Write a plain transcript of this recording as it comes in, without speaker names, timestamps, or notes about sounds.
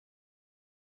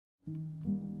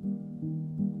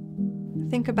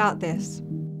Think about this.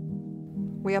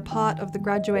 We are part of the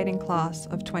graduating class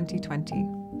of 2020,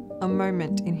 a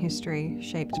moment in history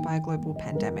shaped by a global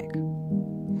pandemic.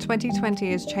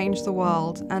 2020 has changed the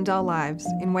world and our lives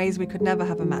in ways we could never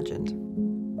have imagined.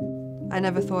 I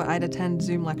never thought I'd attend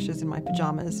Zoom lectures in my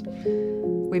pajamas.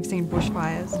 We've seen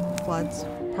bushfires, floods,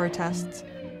 protests,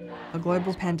 a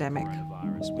global pandemic.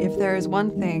 If there is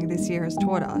one thing this year has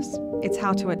taught us, it's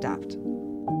how to adapt.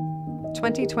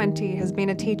 2020 has been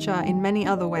a teacher in many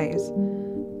other ways.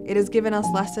 It has given us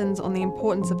lessons on the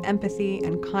importance of empathy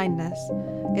and kindness.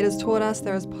 It has taught us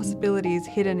there is possibilities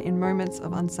hidden in moments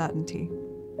of uncertainty.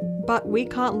 But we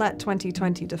can't let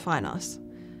 2020 define us.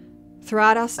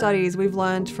 Throughout our studies, we've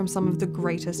learned from some of the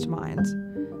greatest minds.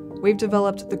 We've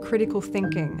developed the critical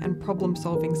thinking and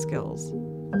problem-solving skills,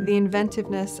 the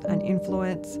inventiveness and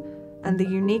influence, and the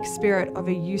unique spirit of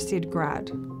a USYD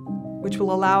grad, which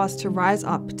will allow us to rise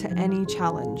up to any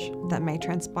challenge that may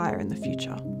transpire in the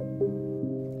future.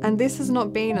 And this has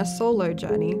not been a solo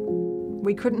journey.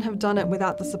 We couldn't have done it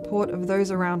without the support of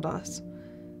those around us.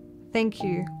 Thank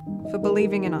you for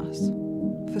believing in us,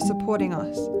 for supporting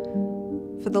us,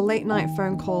 for the late night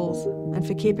phone calls, and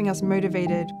for keeping us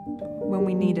motivated when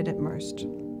we needed it most.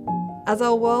 As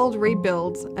our world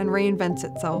rebuilds and reinvents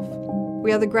itself,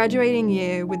 we are the graduating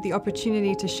year with the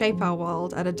opportunity to shape our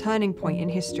world at a turning point in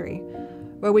history,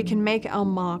 where we can make our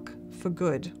mark for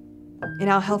good. In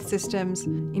our health systems,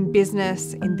 in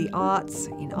business, in the arts,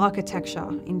 in architecture,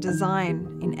 in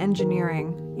design, in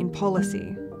engineering, in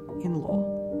policy, in law.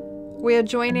 We are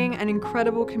joining an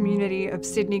incredible community of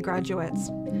Sydney graduates,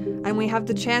 and we have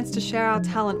the chance to share our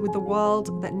talent with the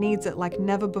world that needs it like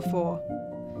never before.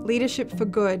 Leadership for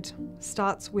good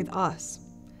starts with us.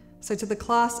 So to the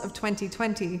class of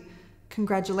 2020,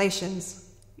 congratulations,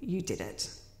 you did it.